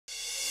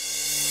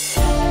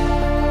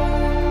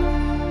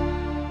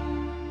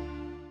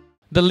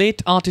The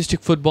late artistic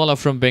footballer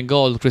from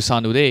Bengal,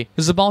 Krishanu Dey,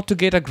 is about to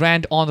get a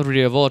grand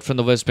honorary award from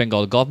the West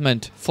Bengal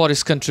government for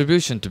his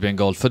contribution to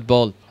Bengal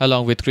football.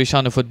 Along with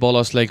Krishanu,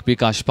 footballers like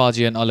Bikash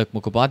Paji and Alok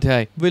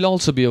Mukhopadhyay will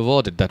also be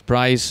awarded that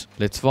prize.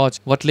 Let's watch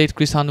what late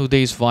Krishanu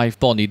Dey's wife,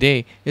 Pony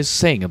Dey, is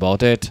saying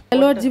about it.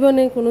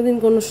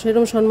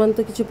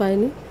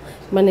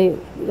 মানে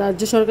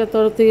রাজ্য সরকার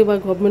তরফ থেকে বা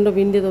government of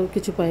India তরফ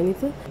কিছু পায়নি,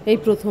 তো এই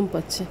প্রথম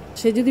পাচ্ছে।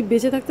 সে যদি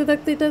বেঁচে থাকতে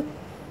থাকতে এটা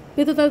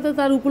পেত তাহলে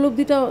তার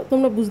উপলব্ধিটা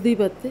তোমরা বুঝতেই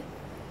পারতে।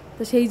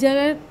 তো সেই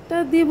জায়গাটা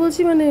দিয়ে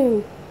বলছি, মানে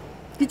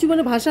কিছু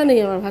ভাষা নেই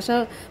আমার, ভাষা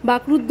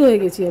বাকরুদ্ধ হয়ে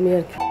গেছি আমি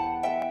আর কি।